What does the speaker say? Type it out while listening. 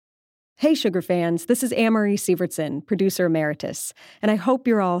Hey, Sugar fans, this is Anne-Marie Sievertson, producer emeritus, and I hope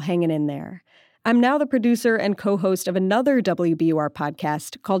you're all hanging in there. I'm now the producer and co-host of another WBUR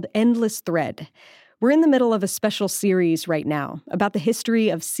podcast called Endless Thread. We're in the middle of a special series right now about the history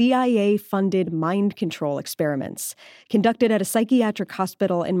of CIA-funded mind control experiments conducted at a psychiatric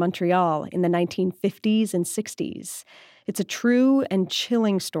hospital in Montreal in the 1950s and 60s. It's a true and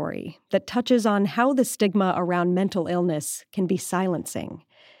chilling story that touches on how the stigma around mental illness can be silencing.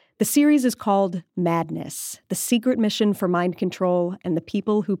 The series is called Madness, the secret mission for mind control and the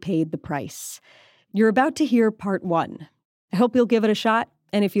people who paid the price. You're about to hear part 1. I hope you'll give it a shot,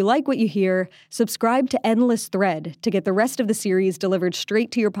 and if you like what you hear, subscribe to Endless Thread to get the rest of the series delivered straight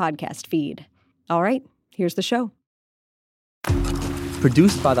to your podcast feed. All right, here's the show.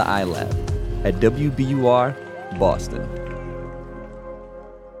 Produced by the iLab at WBUR, Boston.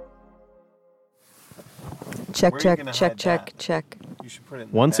 Check.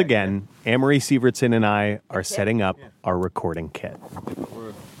 Once again, Anne-Marie Sievertson and I are setting up our recording kit.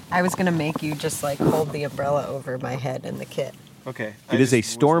 I was going to make you just hold the umbrella over my head in the kit. Okay. It is a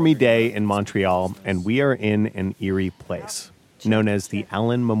stormy day in Montreal, and we are in an eerie place known as the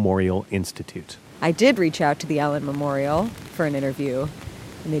Allen Memorial Institute. I did reach out to the Allen Memorial for an interview,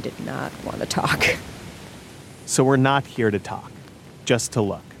 and they did not want to talk. So we're not here to talk, just to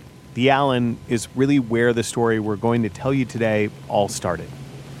look. The Allen is really where the story we're going to tell you today all started.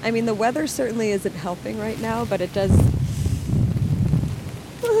 I mean, the weather certainly isn't helping right now, but it does...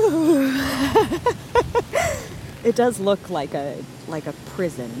 it does look like a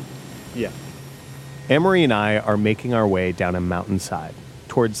prison. Yeah. Anne-Marie and I are making our way down a mountainside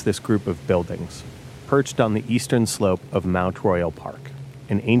towards this group of buildings, perched on the eastern slope of Mount Royal Park,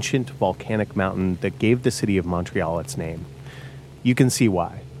 an ancient volcanic mountain that gave the city of Montreal its name. You can see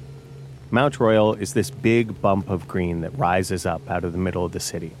why. Mount Royal is this big bump of green that rises up out of the middle of the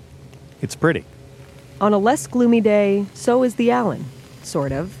city. It's pretty. On a less gloomy day, so is the Allen,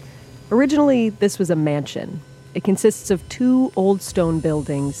 sort of. Originally, this was a mansion. It consists of 2 old stone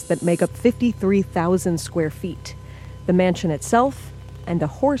buildings that make up 53,000 square feet, the mansion itself and a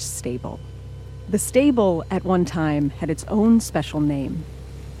horse stable. The stable, at one time, had its own special name,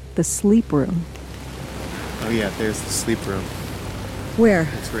 the sleep room. Oh yeah, there's the sleep room. Where?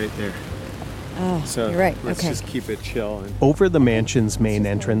 It's right there. Oh, so you're right. Let's okay. just keep it chill. Over the mansion's main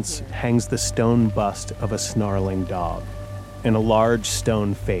entrance hangs the stone bust of a snarling dog and a large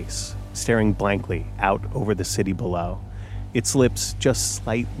stone face staring blankly out over the city below, its lips just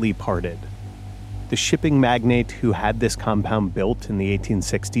slightly parted. The shipping magnate who had this compound built in the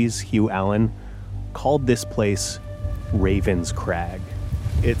 1860s, Hugh Allen, called this place Raven's Crag.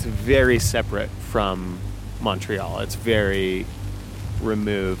 It's very separate from Montreal. It's very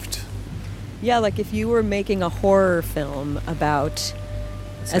removed. Yeah, if you were making a horror film about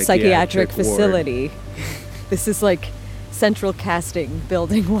a psychiatric facility, this is central casting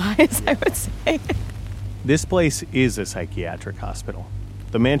building-wise, I would say. This place is a psychiatric hospital.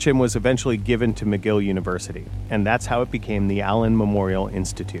 The mansion was eventually given to McGill University, and that's how it became the Allen Memorial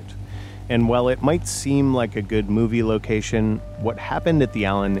Institute. And while it might seem like a good movie location, what happened at the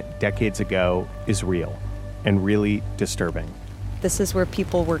Allen decades ago is real and really disturbing. This is where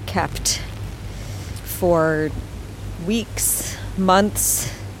people were kept for weeks,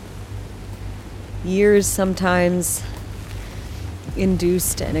 months, years sometimes,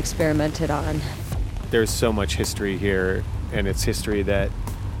 induced and experimented on. There's so much history here, and it's history that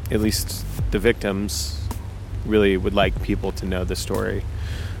at least the victims really would like people to know the story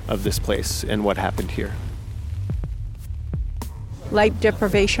of this place and what happened here. Light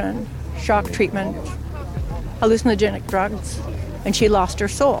deprivation, shock treatment, hallucinogenic drugs, and she lost her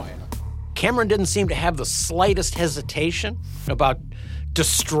soul. Cameron didn't seem to have the slightest hesitation about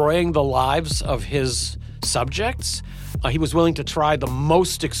destroying the lives of his subjects. He was willing to try the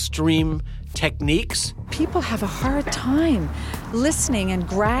most extreme techniques. People have a hard time listening and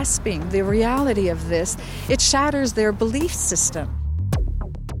grasping the reality of this. It shatters their belief system.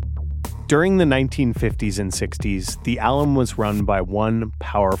 During the 1950s and 60s, the Allen was run by one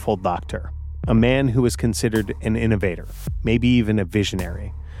powerful doctor, a man who was considered an innovator, maybe even a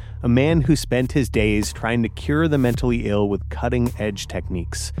visionary, a man who spent his days trying to cure the mentally ill with cutting-edge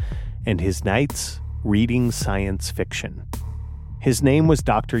techniques, and his nights reading science fiction. His name was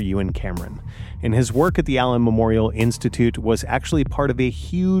Dr. Ewan Cameron, and his work at the Allen Memorial Institute was actually part of a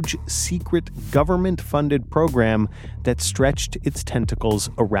huge, secret, government-funded program that stretched its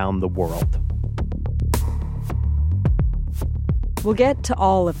tentacles around the world. We'll get to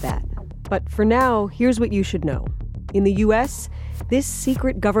all of that, but for now, here's what you should know. In the U.S., this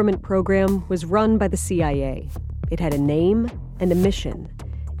secret government program was run by the CIA. It had a name and a mission.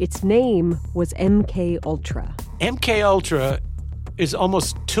 Its name was MK Ultra. MK Ultra is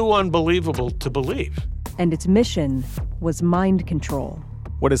almost too unbelievable to believe. And its mission was mind control.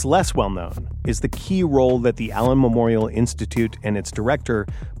 What is less well known is the key role that the Allen Memorial Institute and its director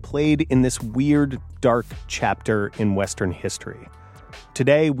played in this weird, dark chapter in Western history.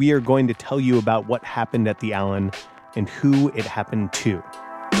 Today, we are going to tell you about what happened at the Allen and who it happened to.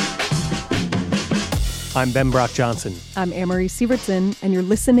 I'm Ben Brock Johnson. I'm Amory Sievertson, and you're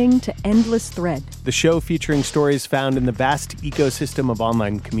listening to Endless Thread, the show featuring stories found in the vast ecosystem of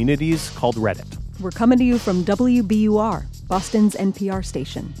online communities called Reddit. We're coming to you from WBUR, Boston's NPR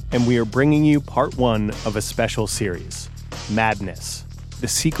station. And we are bringing you part one of a special series, Madness, the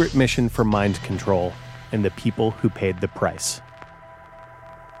secret mission for mind control and the people who paid the price.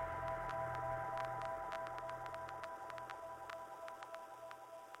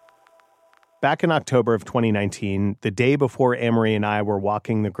 Back in October of 2019, the day before Amory and I were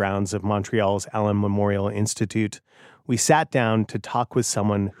walking the grounds of Montreal's Allen Memorial Institute, we sat down to talk with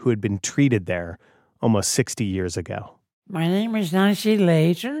someone who had been treated there almost 60 years ago. My name is Nancy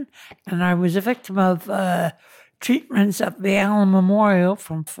Layton, and I was a victim of treatments at the Allen Memorial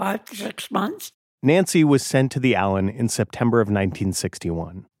from 5 to 6 months. Nancy was sent to the Allen in September of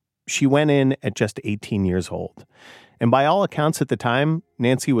 1961. She went in at just 18 years old. And by all accounts at the time,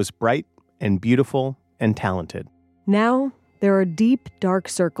 Nancy was bright and beautiful and talented. Now, there are deep, dark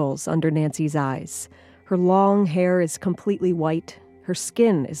circles under Nancy's eyes. Her long hair is completely white. Her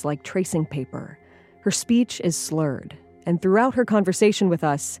skin is like tracing paper. Her speech is slurred. And throughout her conversation with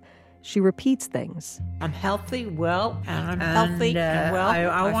us, she repeats things. I'm healthy, well, and I'm healthy and well.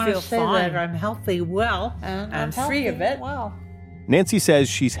 I want to say fine. That I'm healthy, well, and I'm free of it. Well. Nancy says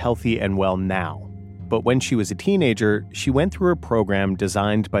she's healthy and well now. But when she was a teenager, she went through a program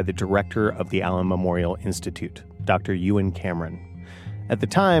designed by the director of the Allen Memorial Institute, Dr. Ewan Cameron. At the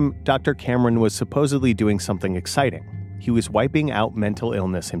time, Dr. Cameron was supposedly doing something exciting. He was wiping out mental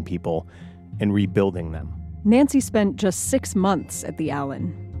illness in people and rebuilding them. Nancy spent just 6 months at the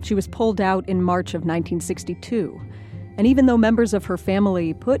Allen. She was pulled out in March of 1962. And even though members of her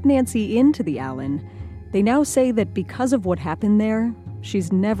family put Nancy into the Allen, they now say that because of what happened there,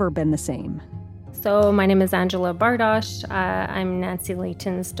 she's never been the same. So my name is Angela Bardosh. I'm Nancy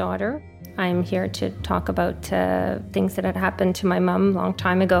Layton's daughter. I'm here to talk about things that had happened to my mom a long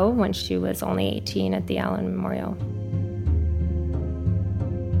time ago when she was only 18 at the Allen Memorial.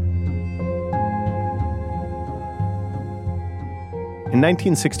 In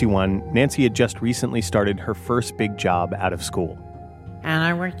 1961, Nancy had just recently started her first big job out of school. And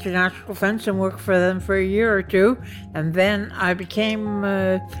I went to Natural Defense and worked for them for a year or two, and then I became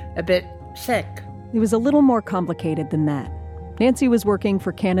a bit sick. It was a little more complicated than that. Nancy was working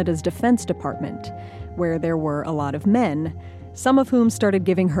for Canada's Defense Department, where there were a lot of men, some of whom started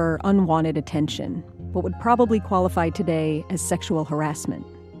giving her unwanted attention, what would probably qualify today as sexual harassment.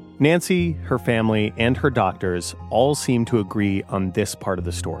 Nancy, her family, and her doctors all seem to agree on this part of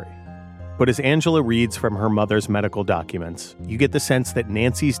the story. But as Angela reads from her mother's medical documents, you get the sense that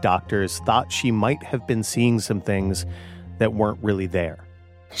Nancy's doctors thought she might have been seeing some things that weren't really there.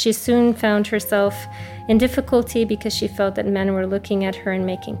 She soon found herself in difficulty because she felt that men were looking at her and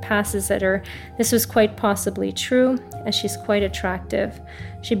making passes at her. This was quite possibly true, as she's quite attractive.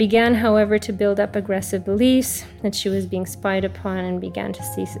 She began, however, to build up aggressive beliefs that she was being spied upon and began to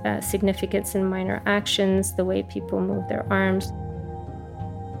see significance in minor actions, the way people move their arms.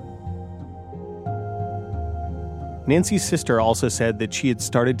 Nancy's sister also said that she had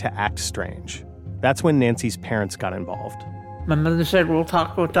started to act strange. That's when Nancy's parents got involved. My mother said, we'll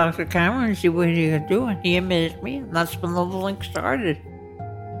talk with Dr. Cameron and see what he can do. And he admitted me, and that's when the link started.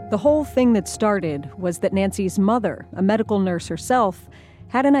 The whole thing that started was that Nancy's mother, a medical nurse herself,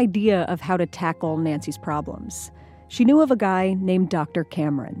 had an idea of how to tackle Nancy's problems. She knew of a guy named Dr.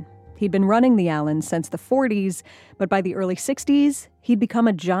 Cameron. He'd been running the Allen since the 40s, but by the early 60s, he'd become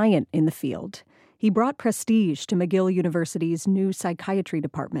a giant in the field. He brought prestige to McGill University's new psychiatry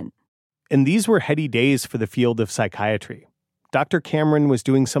department. And these were heady days for the field of psychiatry. Dr. Cameron was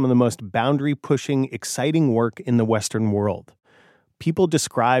doing some of the most boundary-pushing, exciting work in the Western world. People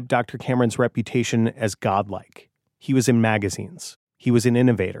described Dr. Cameron's reputation as godlike. He was in magazines. He was an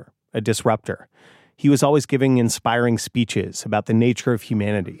innovator, a disruptor. He was always giving inspiring speeches about the nature of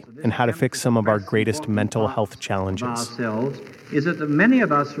humanity and how to fix some of our greatest mental health challenges. Ourselves is that many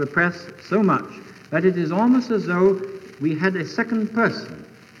of us repress so much that it is almost as though we had a second person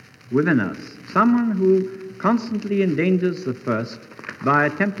within us, someone who constantly endangers the first by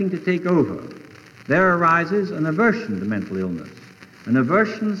attempting to take over. There arises an aversion to mental illness, an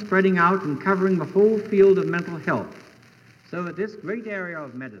aversion spreading out and covering the whole field of mental health, So that this great area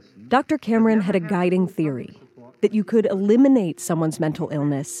of medicine... Dr. Cameron had a guiding theory that you could eliminate someone's mental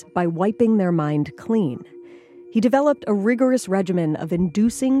illness by wiping their mind clean. He developed a rigorous regimen of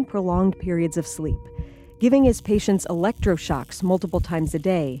inducing prolonged periods of sleep, giving his patients electroshocks multiple times a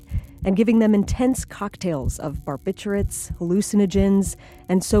day, and giving them intense cocktails of barbiturates, hallucinogens,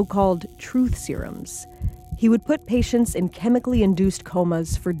 and so-called truth serums. He would put patients in chemically induced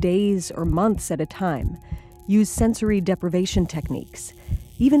comas for days or months at a time, use sensory deprivation techniques,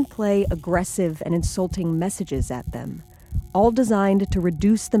 even play aggressive and insulting messages at them, all designed to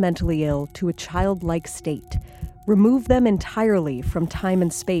reduce the mentally ill to a childlike state, remove them entirely from time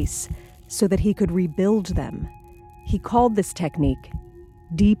and space so that he could rebuild them. He called this technique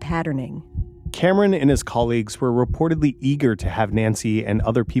de-patterning. Cameron and his colleagues were reportedly eager to have Nancy and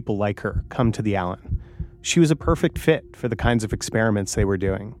other people like her come to the Allen. She was a perfect fit for the kinds of experiments they were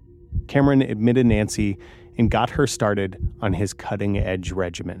doing. Cameron admitted Nancy and got her started on his cutting-edge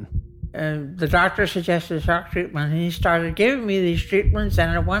regimen. The doctor suggested shock treatment, and he started giving me these treatments,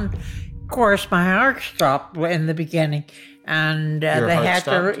 and at one course my heart stopped in the beginning. And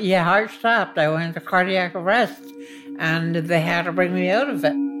heart stopped. I went into cardiac arrest, and they had to bring me out of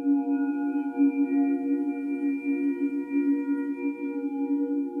it.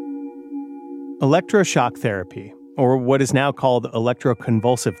 Electroshock therapy, or what is now called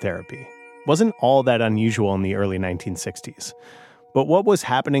electroconvulsive therapy, wasn't all that unusual in the early 1960s. But what was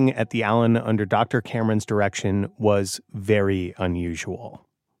happening at the Allen under Dr. Cameron's direction was very unusual.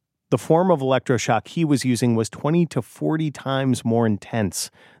 The form of electroshock he was using was 20 to 40 times more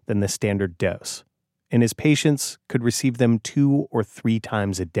intense than the standard dose, and his patients could receive them 2 or 3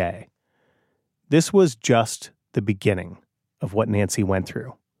 times a day. This was just the beginning of what Nancy went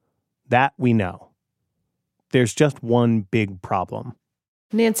through. That we know. There's just one big problem.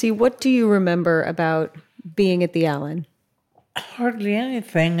 Nancy, what do you remember about being at the Allen? Hardly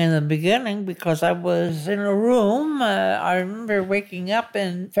anything in the beginning because I was in a room. I remember waking up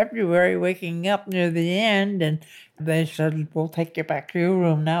in February, near the end, and they said, we'll take you back to your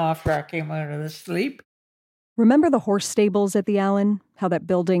room now after I came out of the sleep. Remember the horse stables at the Allen? How that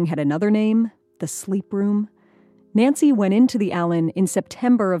building had another name? The sleep room? Nancy went into the Allen in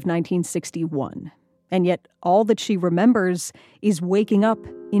September of 1961. And yet all that she remembers is waking up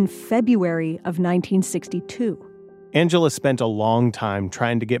in February of 1962. Angela spent a long time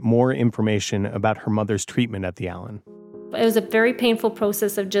trying to get more information about her mother's treatment at the Allen. It was a very painful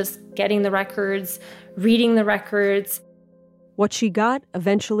process of just getting the records, reading the records. What she got,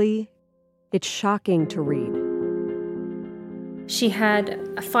 eventually, it's shocking to read. She had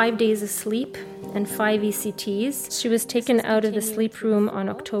 5 days of sleep and 5 ECTs. She was taken out of the sleep room on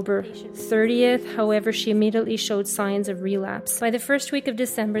October 30th. However, she immediately showed signs of relapse. By the first week of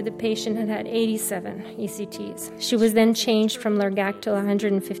December, the patient had 87 ECTs. She was then changed from Largactil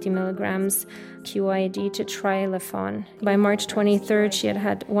 150 milligrams QID to Trilafon. By March 23rd, she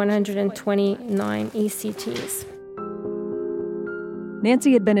had 129 ECTs.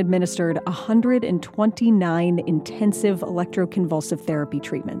 Nancy had been administered 129 intensive electroconvulsive therapy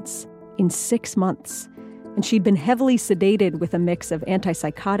treatments in 6 months, and she'd been heavily sedated with a mix of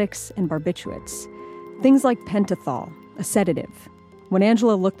antipsychotics and barbiturates, things like pentothal, a sedative. When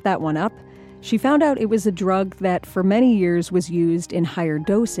Angela looked that one up, she found out it was a drug that for many years was used in higher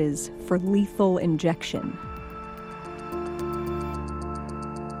doses for lethal injection.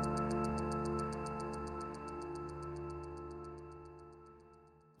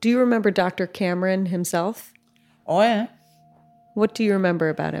 Do you remember Dr. Cameron himself? Oh, yeah. What do you remember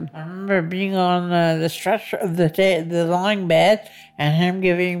about him? I remember being on the stretcher of the lying bed and him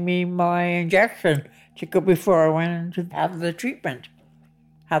giving me my injection to go before I went in to have the treatment,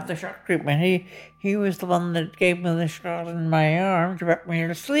 have the shock treatment. He was the one that gave me the shot in my arm to put me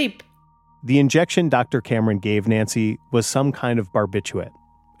to sleep. The injection Dr. Cameron gave Nancy was some kind of barbiturate,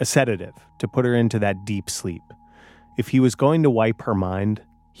 a sedative to put her into that deep sleep. If he was going to wipe her mind,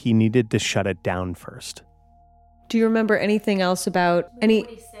 he needed to shut it down first. Do you remember anything else about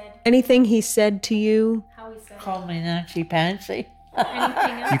anything he said to you? How he said Call me Nancy Pansy.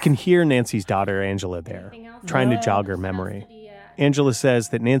 You can hear Nancy's daughter, Angela, there, trying to jog her memory. Angela says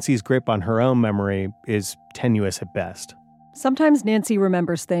that Nancy's grip on her own memory is tenuous at best. Sometimes Nancy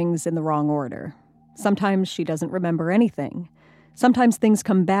remembers things in the wrong order. Sometimes she doesn't remember anything. Sometimes things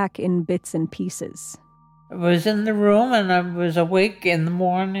come back in bits and pieces. I was in the room and I was awake in the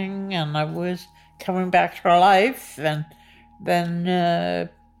morning and I was coming back to life, and then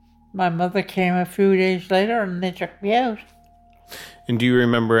my mother came a few days later and they took me out. And do you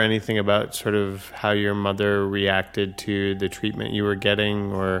remember anything about sort of how your mother reacted to the treatment you were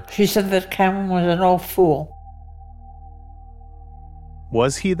getting, or? She said that Cameron was an old fool.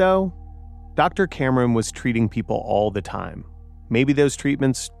 Was he, though? Dr. Cameron was treating people all the time. Maybe those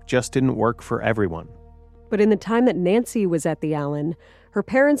treatments just didn't work for everyone. But in the time that Nancy was at the Allen, her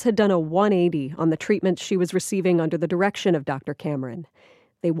parents had done a 180 on the treatment she was receiving under the direction of Dr. Cameron.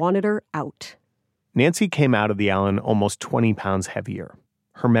 They wanted her out. Nancy came out of the Allen almost 20 pounds heavier,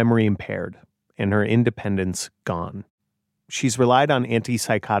 her memory impaired, and her independence gone. She's relied on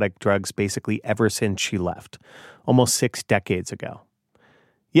antipsychotic drugs basically ever since she left, almost 6 decades ago.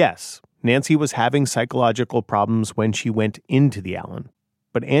 Yes, Nancy was having psychological problems when she went into the Allen,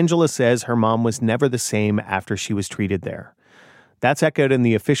 but Angela says her mom was never the same after she was treated there. That's echoed in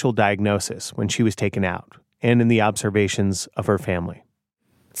the official diagnosis when she was taken out and in the observations of her family.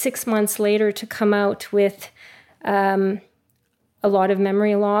 6 months later to come out with a lot of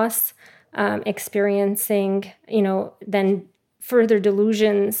memory loss, experiencing, then further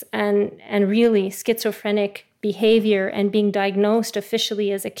delusions and really schizophrenic behavior and being diagnosed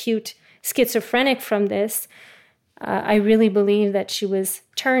officially as acute schizophrenic from this, I really believe that she was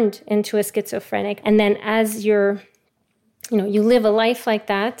turned into a schizophrenic. And then as you live a life like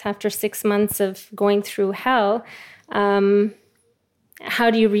that after 6 months of going through hell,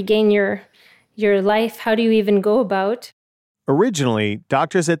 how do you regain your life? How do you even go about? Originally,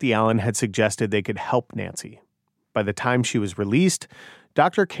 doctors at the Allen had suggested they could help Nancy. By the time she was released,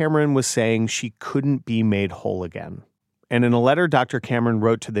 Dr. Cameron was saying she couldn't be made whole again. And in a letter Dr. Cameron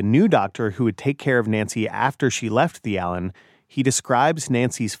wrote to the new doctor who would take care of Nancy after she left the Allen, he describes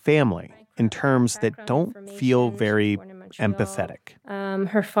Nancy's family in terms that don't feel very empathetic.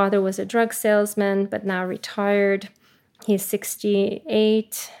 Her father was a drug salesman, but now retired. He's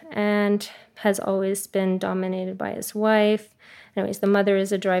 68 and has always been dominated by his wife. Anyways, the mother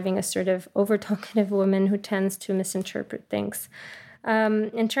is a driving, assertive, over-talkative woman who tends to misinterpret things.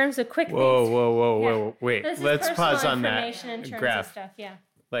 In terms of quick things... Whoa. Wait, let's pause on that graph.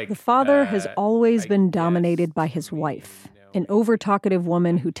 The father has always been dominated by his wife, an over-talkative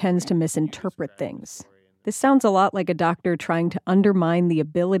woman who tends to misinterpret things. This sounds a lot like a doctor trying to undermine the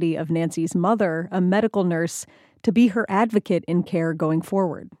ability of Nancy's mother, a medical nurse, to be her advocate in care going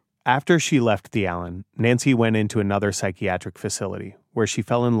forward. After she left the Allen, Nancy went into another psychiatric facility where she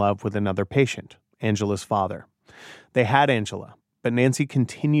fell in love with another patient, Angela's father. They had Angela, but Nancy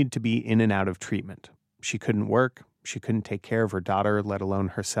continued to be in and out of treatment. She couldn't work. She couldn't take care of her daughter, let alone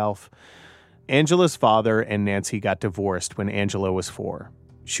herself. Angela's father and Nancy got divorced when Angela was 4.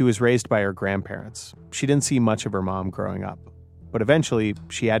 She was raised by her grandparents. She didn't see much of her mom growing up. But eventually,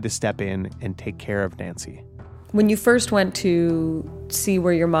 she had to step in and take care of Nancy. When you first went to see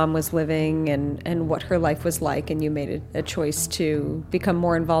where your mom was living and what her life was like, and you made a choice to become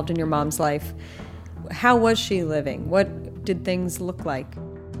more involved in your mom's life, how was she living? What did things look like?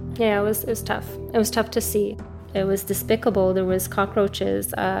 Yeah, it was tough. It was tough to see. It was despicable. There was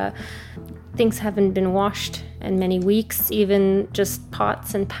cockroaches. Things haven't been washed in many weeks. Even just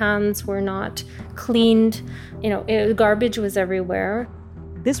pots and pans were not cleaned. Garbage was everywhere.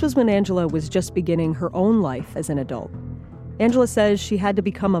 This was when Angela was just beginning her own life as an adult. Angela says she had to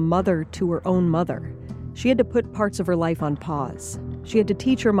become a mother to her own mother. She had to put parts of her life on pause. She had to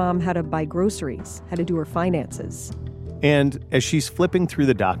teach her mom how to buy groceries, how to do her finances. And as she's flipping through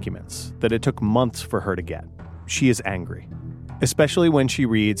the documents that it took months for her to get, she is angry, especially when she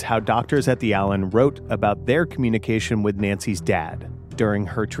reads how doctors at the Allen wrote about their communication with Nancy's dad during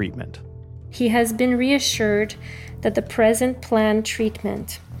her treatment. He has been reassured that the present planned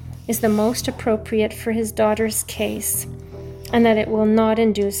treatment is the most appropriate for his daughter's case and that it will not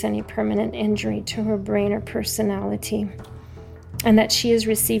induce any permanent injury to her brain or personality, and that she is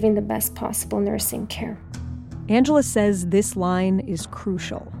receiving the best possible nursing care. Angela says this line is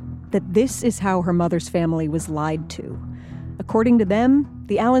crucial, that this is how her mother's family was lied to. According to them,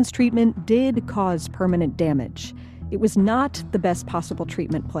 the Allen's treatment did cause permanent damage. It was not the best possible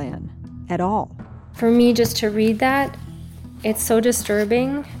treatment plan at all. For me, just to read that, it's so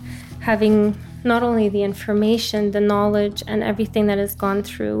disturbing, having not only the information, the knowledge, and everything that has gone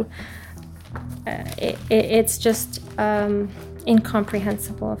through. It's just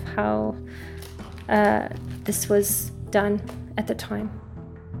incomprehensible of how this was done at the time.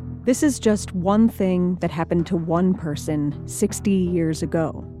 This is just one thing that happened to one person 60 years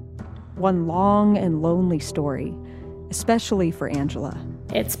ago. One long and lonely story, especially for Angela.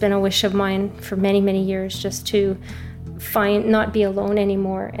 It's been a wish of mine for many, many years just to not be alone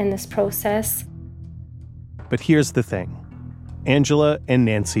anymore in this process. But here's the thing. Angela and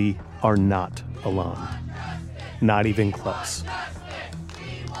Nancy are not alone. Not even close.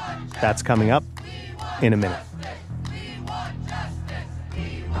 That's coming up in a minute.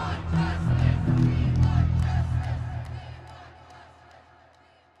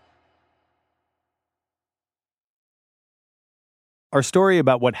 Our story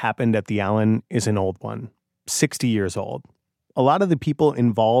about what happened at the Allen is an old one, 60 years old. A lot of the people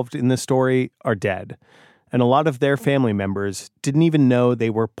involved in this story are dead, and a lot of their family members didn't even know they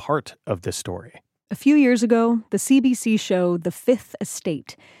were part of this story. A few years ago, the CBC show The Fifth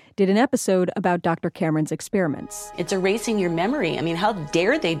Estate did an episode about Dr. Cameron's experiments. It's erasing your memory. I mean, how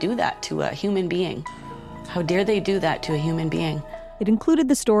dare they do that to a human being? How dare they do that to a human being? It included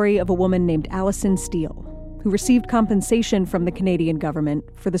the story of a woman named Alison Steele, who received compensation from the Canadian government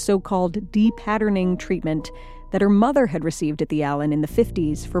for the so-called de-patterning treatment that her mother had received at the Allen in the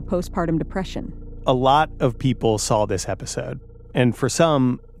 50s for postpartum depression. A lot of people saw this episode, and for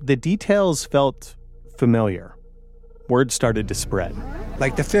some, the details felt familiar. Word started to spread.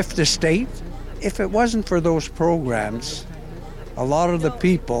 Like the Fifth Estate, if it wasn't for those programs, a lot of the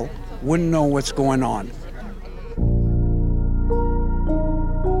people wouldn't know what's going on.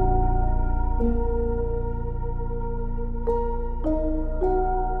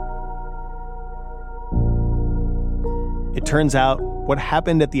 It turns out what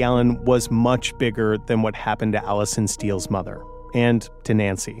happened at the Allen was much bigger than what happened to Alison Steele's mother and to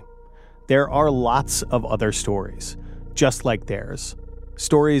Nancy. There are lots of other stories, just like theirs.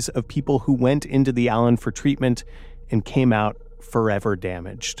 Stories of people who went into the Allen for treatment and came out forever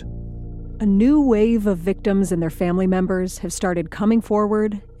damaged. A new wave of victims and their family members have started coming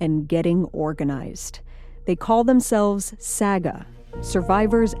forward and getting organized. They call themselves SAGA,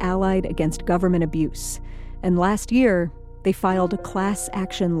 Survivors Allied Against Government Abuse. And last year, they filed a class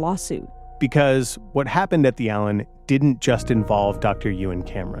action lawsuit. Because what happened at the Allen didn't just involve Dr. Ewan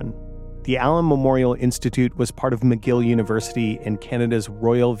Cameron. The Allen Memorial Institute was part of McGill University and Canada's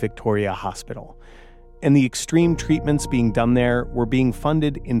Royal Victoria Hospital. And the extreme treatments being done there were being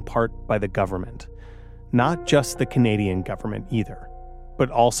funded in part by the government. Not just the Canadian government either, but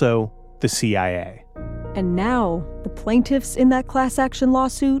also the CIA. And now, the plaintiffs in that class action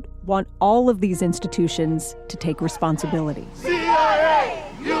lawsuit want all of these institutions to take responsibility. CIA,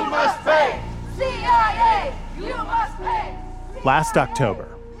 you must pay! CIA, you must pay! Last October,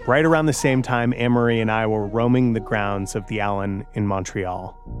 right around the same time Anne-Marie and I were roaming the grounds of the Allen in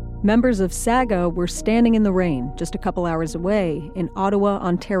Montreal. Members of SAGA were standing in the rain just a couple hours away in Ottawa,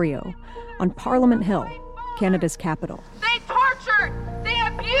 Ontario, on Parliament Hill, Canada's capital. They tortured! They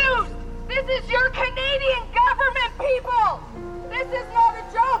abused! This is your Canadian government, people! This is not a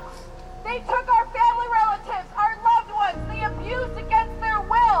joke! They took our family relatives, our loved ones, they abused against their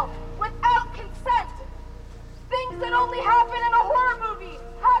will, without consent. Things that only happen in a horror movie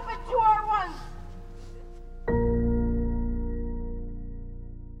happen to our ones.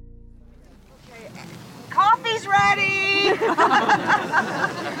 Okay, coffee's ready!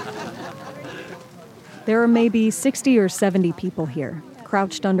 There are maybe 60 or 70 people here,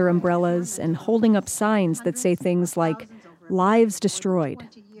 crouched under umbrellas and holding up signs that say things like, "Lives destroyed,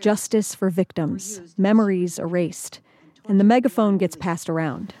 justice for victims, memories erased," and the megaphone gets passed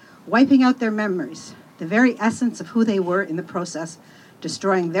around. Wiping out their memories, the very essence of who they were in the process,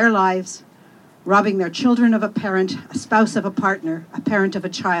 destroying their lives, robbing their children of a parent, a spouse of a partner, a parent of a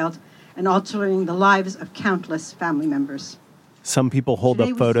child, and altering the lives of countless family members. Some people hold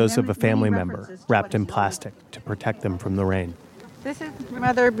up photos of a family member wrapped in plastic to protect them from the rain. This is my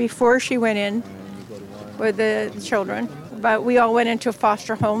mother before she went in with the children. But we all went into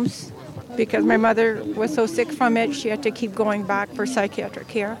foster homes because my mother was so sick from it, she had to keep going back for psychiatric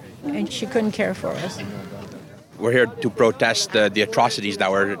care, and she couldn't care for us. We're here to protest the atrocities that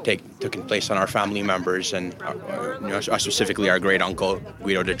were taking place on our family members, and specifically our great uncle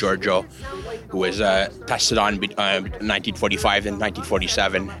Guido de Giorgio, who was tested on 1945 and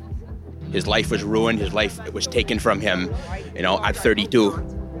 1947. His life was ruined. His life was taken from him, at 32,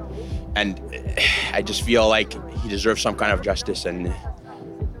 and I just feel like he deserves some kind of justice, and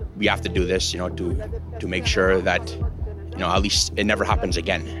we have to do this, to make sure that, at least it never happens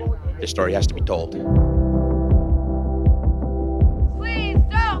again. The story has to be told. Please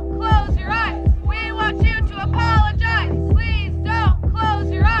don't close your eyes. We want you to apologize. Please don't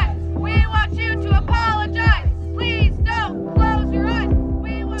close your eyes. We want you to apologize. Please don't close your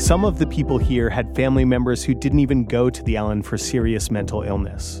eyes. Some of the people here had family members who didn't even go to the Allen for serious mental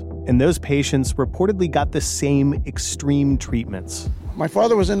illness. And those patients reportedly got the same extreme treatments. My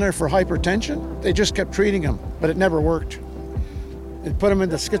father was in there for hypertension. They just kept treating him, but it never worked. It put him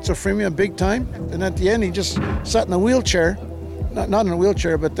into schizophrenia big time. And at the end, he just sat in a wheelchair, not in a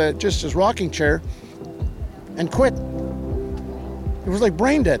wheelchair, but just his rocking chair, and quit. It was like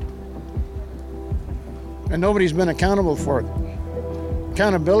brain dead. And nobody's been accountable for it.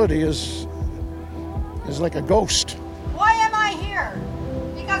 Accountability is like a ghost. Why am I here?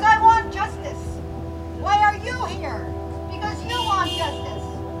 Because I want justice. Why are you here? Because you want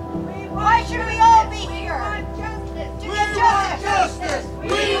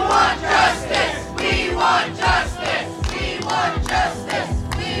want justice! We want justice!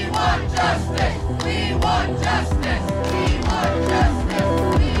 We want justice! We want justice! We want justice!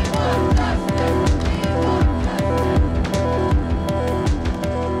 We want justice! We want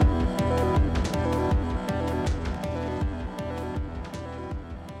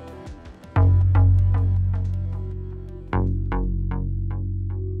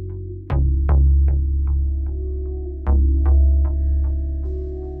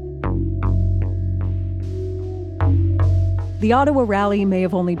The Ottawa rally may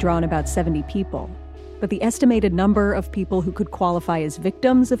have only drawn about 70 people, but the estimated number of people who could qualify as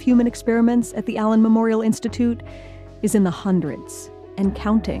victims of human experiments at the Allen Memorial Institute is in the hundreds and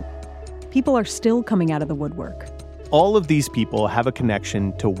counting. People are still coming out of the woodwork. All of these people have a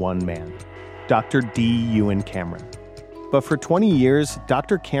connection to one man, Dr. D. Ewan Cameron. But for 20 years,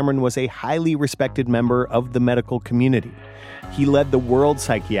 Dr. Cameron was a highly respected member of the medical community. He led the World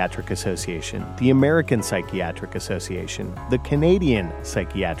Psychiatric Association, the American Psychiatric Association, the Canadian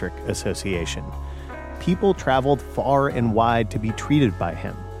Psychiatric Association. People traveled far and wide to be treated by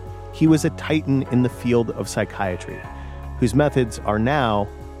him. He was a titan in the field of psychiatry, whose methods are now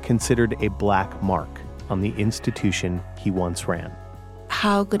considered a black mark on the institution he once ran.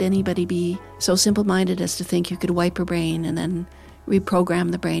 How could anybody be so simple-minded as to think you could wipe a brain and then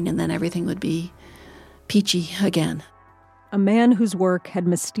reprogram the brain and then everything would be peachy again? A man whose work had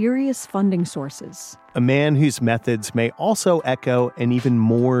mysterious funding sources. A man whose methods may also echo an even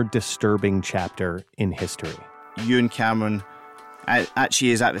more disturbing chapter in history. Ewan Cameron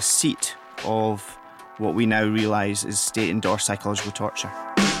actually is at the seat of what we now realise is state-endorsed psychological torture.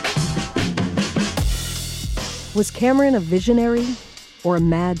 Was Cameron a visionary or a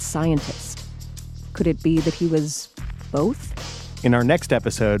mad scientist? Could it be that he was both? In our next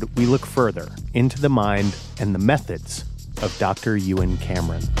episode, we look further into the mind and the methods of Dr. Ewan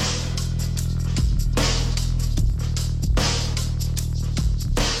Cameron.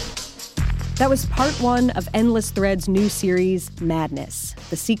 That was part 1 of Endless Thread's new series, Madness,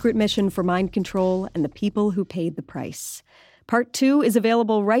 the secret mission for mind control and the people who paid the price. Part 2 is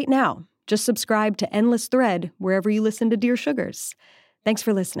available right now. Just subscribe to Endless Thread wherever you listen to Dear Sugars. Thanks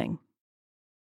for listening.